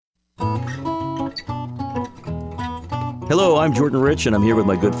Hello, I'm Jordan Rich, and I'm here with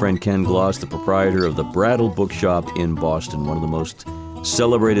my good friend Ken Gloss, the proprietor of the Brattle Bookshop in Boston, one of the most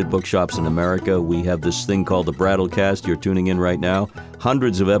celebrated bookshops in America. We have this thing called the Brattlecast. You're tuning in right now.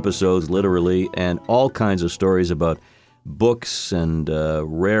 Hundreds of episodes, literally, and all kinds of stories about books and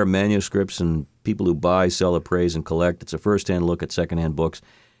rare manuscripts and people who buy, sell, appraise, and collect. It's a first-hand look at secondhand books.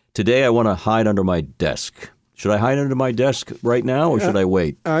 Today, I want to hide under my desk. Should I hide under my desk right now, or should I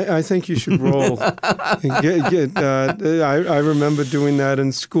wait? I think you should roll. I remember doing that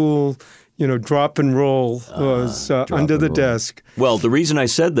in school. You know, drop and roll was under the desk. Well, the reason I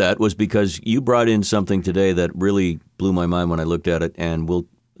said that was because you brought in something today that really blew my mind when I looked at it, and will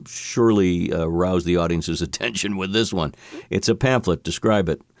surely rouse the audience's attention with this one. It's a pamphlet. Describe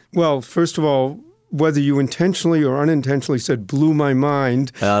it. Well, first of all, whether you intentionally or unintentionally said blew my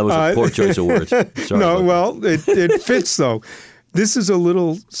mind. That was a poor choice of words. Sorry. No, well, it fits, though. This is a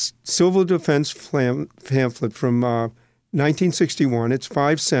little civil defense pamphlet from 1961. It's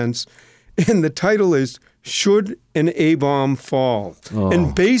 5 cents. And the title is Should an A-Bomb Fall? Oh.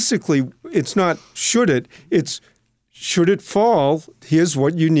 And basically, it's not should it, it's should it fall, here's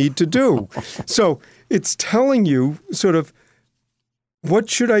what you need to do. So it's telling you sort of,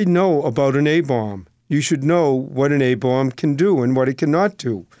 what should I know about an A-bomb? You should know what an A-bomb can do and what it cannot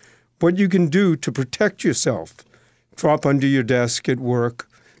do. What you can do to protect yourself. Drop under your desk at work.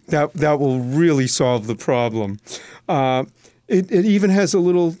 That will really solve the problem. It even has a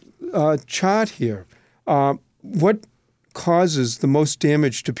little chart here. What causes the most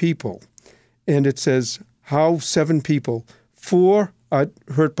damage to people? And it says how 7 people, 4 are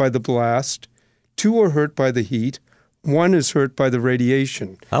hurt by the blast, 2 are hurt by the heat, 1 is hurt by the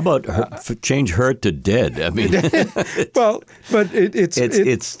radiation. How about change hurt to dead? I mean, well, but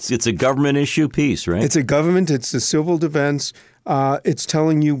it's a government issue piece, right? It's a government. It's a civil defense. It's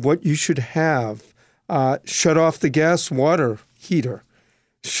telling you what you should have. Shut off the gas water heater.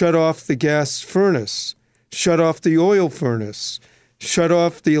 Shut off the gas furnace. Shut off the oil furnace. Shut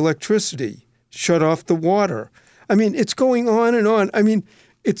off the electricity. Shut off the water. I mean, it's going on and on. I mean,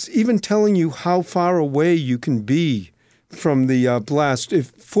 it's even telling you how far away you can be from the blast. If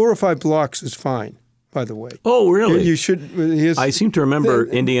 4 or 5 blocks is fine, by the way. Oh, really? You should. I seem to remember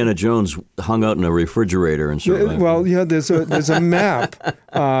Indiana Jones hung out in a refrigerator and sort of. Well, yeah, there's a map.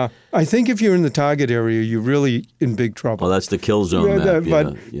 I think if you're in the target area, you're really in big trouble. Oh, that's the kill zone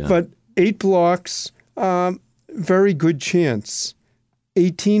map. But 8 blocks, very good chance.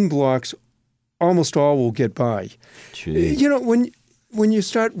 18 blocks, almost all will get by. Jeez. You know, when you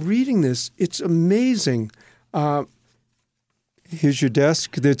start reading this, it's amazing. Here's your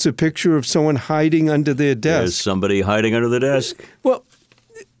desk. It's a picture of someone hiding under their desk. There's somebody hiding under the desk. Well,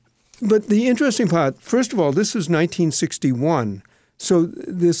 but the interesting part, first of all, this was 1961. So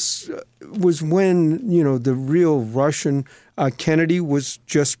this was when, you know, the real Russian, Kennedy was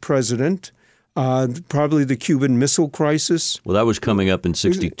just president. Probably the Cuban Missile Crisis. Well, that was coming up in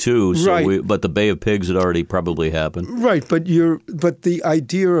 62, so right. But the Bay of Pigs had already probably happened. Right, but the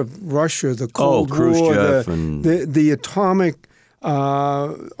idea of Russia, the Cold War, Khrushchev and the atomic,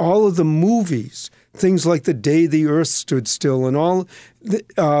 all of the movies, things like The Day the Earth Stood Still and all,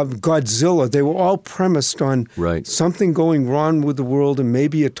 Godzilla, they were all premised on something going wrong with the world and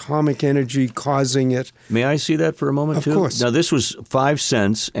maybe atomic energy causing it. May I see that for a moment, too? Of course. Now, this was 5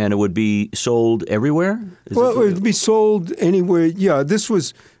 cents, and it would be sold everywhere? It would be sold anywhere. Yeah, this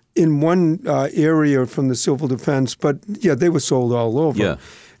was in one area from the civil defense, but, yeah, they were sold all over. Yeah.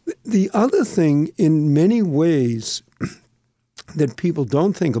 The other thing, in many ways, that people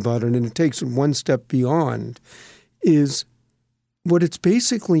don't think about it, and it takes it one step beyond, is what it's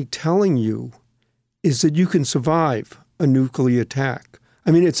basically telling you is that you can survive a nuclear attack.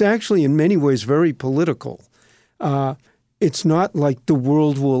 I mean, it's actually in many ways very political. It's not like the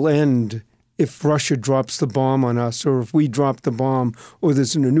world will end if Russia drops the bomb on us or if we drop the bomb or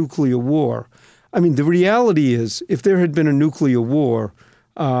there's a nuclear war. I mean, the reality is if there had been a nuclear war,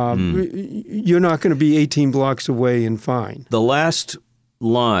 you're not going to be 18 blocks away and fine. The last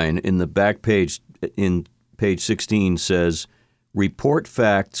line in the back page, in page 16, says, report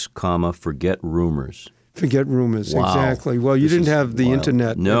facts, forget rumors. Forget rumors, wow. Exactly. Well, you didn't have the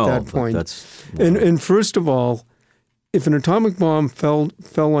internet at that point. And first of all, if an atomic bomb fell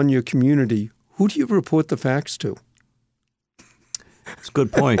on your community, who do you report the facts to? That's a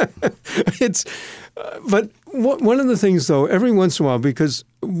good point. But one of the things, though, every once in a while, because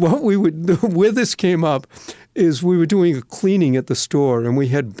where this came up is we were doing a cleaning at the store, and we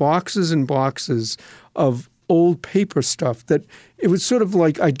had boxes and boxes of old paper stuff that it was sort of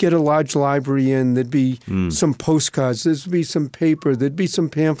like I'd get a large library in, there'd be some postcards, there'd be some paper, there'd be some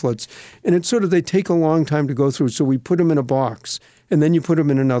pamphlets. And it's sort of, they take a long time to go through. So we put them in a box, and then you put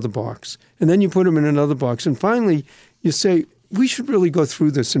them in another box, and then you put them in another box. And finally, you say, we should really go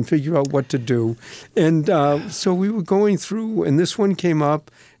through this and figure out what to do. And so we were going through, and this one came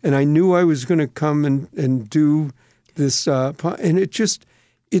up, and I knew I was going to come and do this. And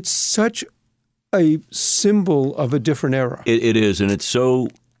it's such a symbol of a different era. It is, and it's so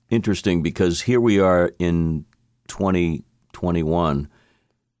interesting because here we are in 2021,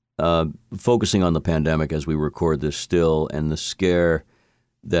 focusing on the pandemic as we record this still, and the scare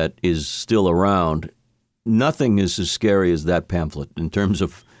that is still around. Nothing is as scary as that pamphlet in terms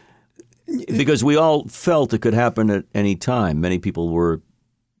of, because we all felt it could happen at any time. Many people were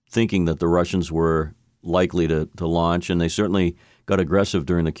thinking that the Russians were likely to launch, and they certainly got aggressive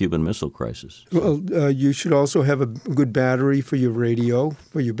during the Cuban Missile Crisis. Well, you should also have a good battery for your radio,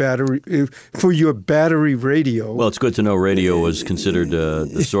 for your battery radio. Well, it's good to know radio was considered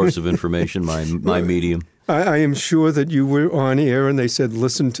the source of information, my medium. I am sure that you were on air and they said,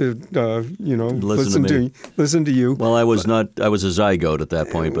 listen to you. Well, I was a zygote at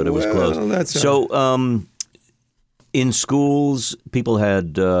that point, but it was close. So in schools, people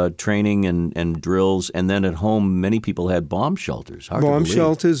had training and drills, and then at home, many people had bomb shelters. Bomb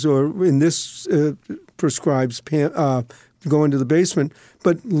shelters, or in this prescribes going to the basement.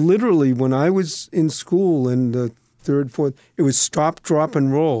 But literally, when I was in school in the third, fourth, it was stop, drop,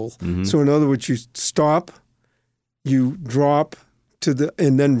 and roll. Mm-hmm. So in other words, you stop, you drop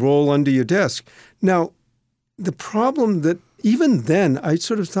and then roll under your desk. Now, the problem that even then, I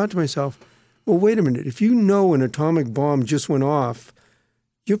sort of thought to myself, well, wait a minute. If you know an atomic bomb just went off,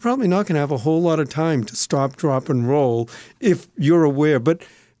 you're probably not going to have a whole lot of time to stop, drop, and roll if you're aware. But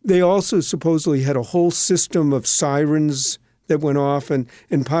they also supposedly had a whole system of sirens that went off. And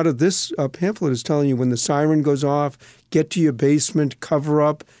part of this pamphlet is telling you when the siren goes off, get to your basement, cover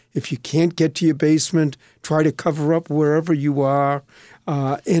up. If you can't get to your basement, try to cover up wherever you are.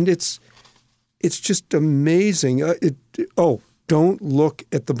 And it's just amazing. Don't look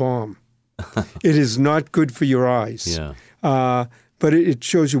at the bomb. It is not good for your eyes. Yeah. But it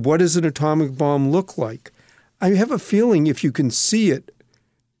shows you, what does an atomic bomb look like? I have a feeling if you can see it,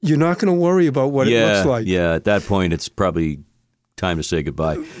 you're not going to worry about what it looks like. Yeah, at that point, it's probably time to say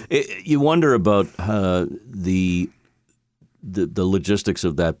goodbye. You wonder about the logistics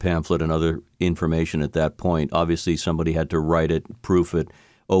of that pamphlet and other information at that point. Obviously, somebody had to write it, proof it,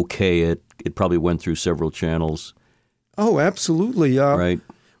 okay it. It probably went through several channels. Oh, absolutely. Right.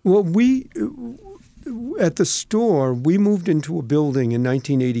 Well, at the store, we moved into a building in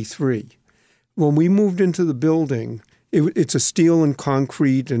 1983. When we moved into the building, it's a steel and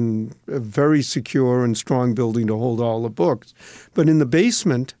concrete and a very secure and strong building to hold all the books. But in the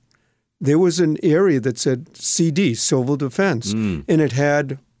basement, there was an area that said CD, Civil Defense, and it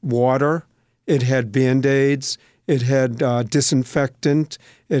had water, it had Band-Aids, it had disinfectant,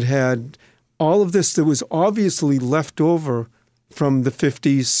 it had all of this that was obviously left over from the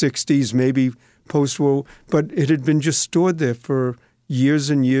 50s, 60s, maybe post-war, but it had been just stored there for years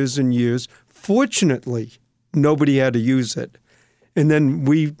and years and years. Fortunately, nobody had to use it. And then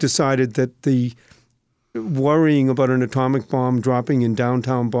we decided that the worrying about an atomic bomb dropping in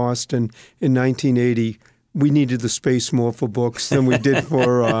downtown Boston in 1980, we needed the space more for books than we did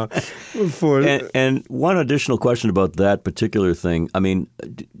for. And one additional question about that particular thing. I mean,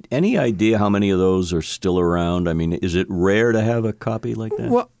 any idea how many of those are still around? I mean, is it rare to have a copy like that?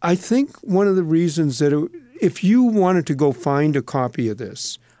 Well, I think one of the reasons that if you wanted to go find a copy of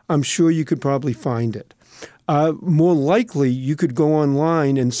this, I'm sure you could probably find it. More likely, you could go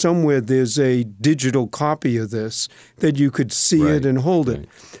online and somewhere there's a digital copy of this that you could see it and hold it.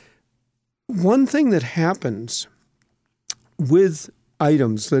 One thing that happens with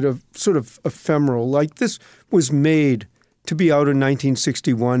items that are sort of ephemeral, like this was made to be out in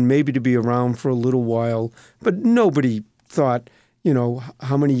 1961, maybe to be around for a little while, but nobody thought,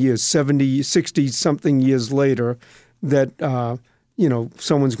 how many years, 70, 60-something years later, that,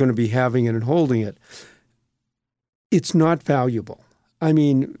 someone's going to be having it and holding it. It's not valuable. I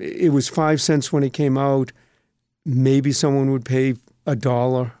mean, it was 5 cents when it came out. Maybe someone would pay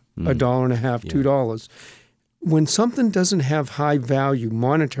 $1, $1.50, $2. When something doesn't have high value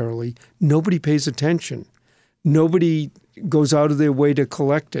monetarily, nobody pays attention. Nobody goes out of their way to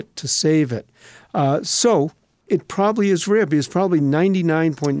collect it, to save it. So it probably is rare because probably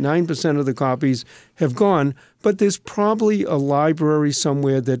 99.9% of the copies have gone, but there's probably a library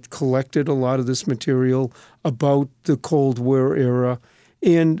somewhere that collected a lot of this material about the Cold War era.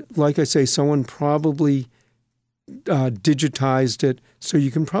 And like I say, someone probably digitized it, so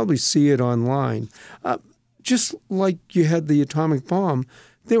you can probably see it online. Just like you had the atomic bomb,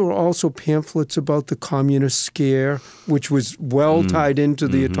 there were also pamphlets about the communist scare, which was well tied into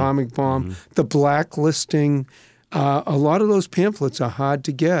the atomic bomb, the blacklisting. A lot of those pamphlets are hard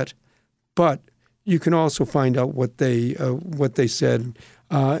to get, but you can also find out what they said.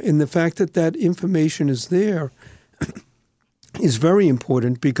 And the fact that information is there is very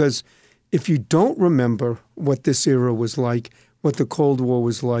important, because if you don't remember what this era was like, what the Cold War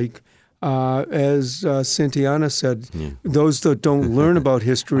was like, as Santayana said, those that don't learn about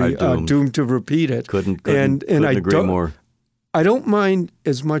history are doomed to repeat it. Couldn't agree more. I don't mind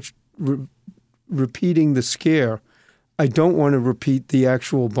as much repeating the scare. I don't want to repeat the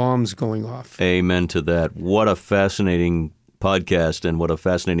actual bombs going off. Amen to that. What a fascinating podcast, and what a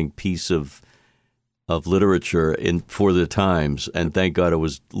fascinating piece of literature for the times. And thank God it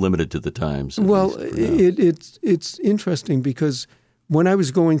was limited to the times. Well, it's interesting, because when I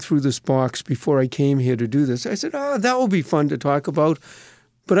was going through this box before I came here to do this, I said, that will be fun to talk about.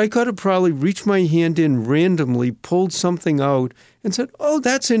 But I could have probably reached my hand in randomly, pulled something out, and said,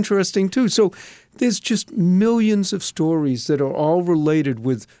 that's interesting too. So there's just millions of stories that are all related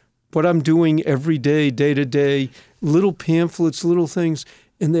with what I'm doing every day, day to day, little pamphlets, little things.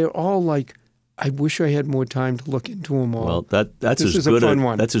 And they're all like, I wish I had more time to look into them all. Well, that's as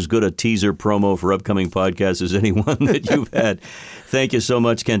good a teaser promo for upcoming podcasts as any one that you've had. Thank you so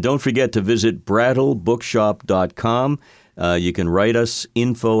much, Ken. Don't forget to visit brattlebookshop.com. You can write us,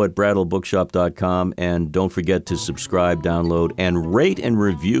 info@brattlebookshop.com, and don't forget to subscribe, download, and rate and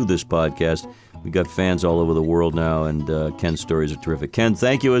review this podcast. We've got fans all over the world now, and Ken's stories are terrific. Ken,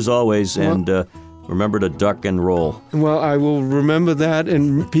 thank you as always, and remember to duck and roll. Well, I will remember that,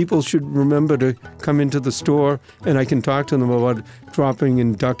 and people should remember to come into the store, and I can talk to them about dropping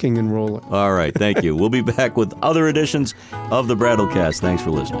and ducking and rolling. All right, thank you. We'll be back with other editions of the Brattlecast. Thanks for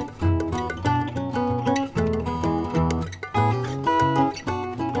listening.